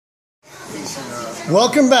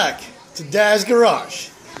Welcome back to Dad's Garage.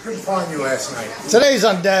 Couldn't find you last night. Today's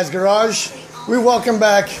on Dad's Garage. We welcome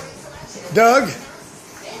back Doug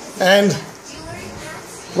and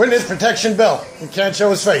witness protection Bill. We can't show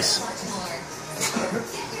his face.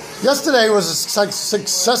 Yesterday was a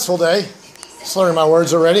successful day. Slurring my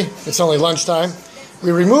words already. It's only lunchtime.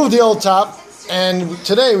 We removed the old top, and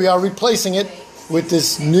today we are replacing it with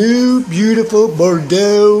this new beautiful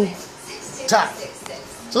Bordeaux top.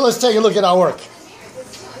 So let's take a look at our work.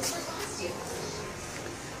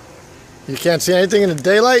 You can't see anything in the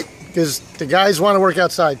daylight because the guys want to work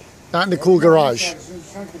outside, not in the cool garage.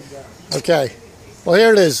 Okay, well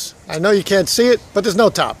here it is. I know you can't see it, but there's no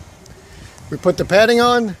top. We put the padding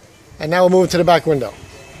on, and now we'll move to the back window.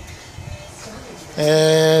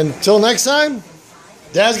 And until next time,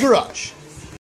 Dad's Garage.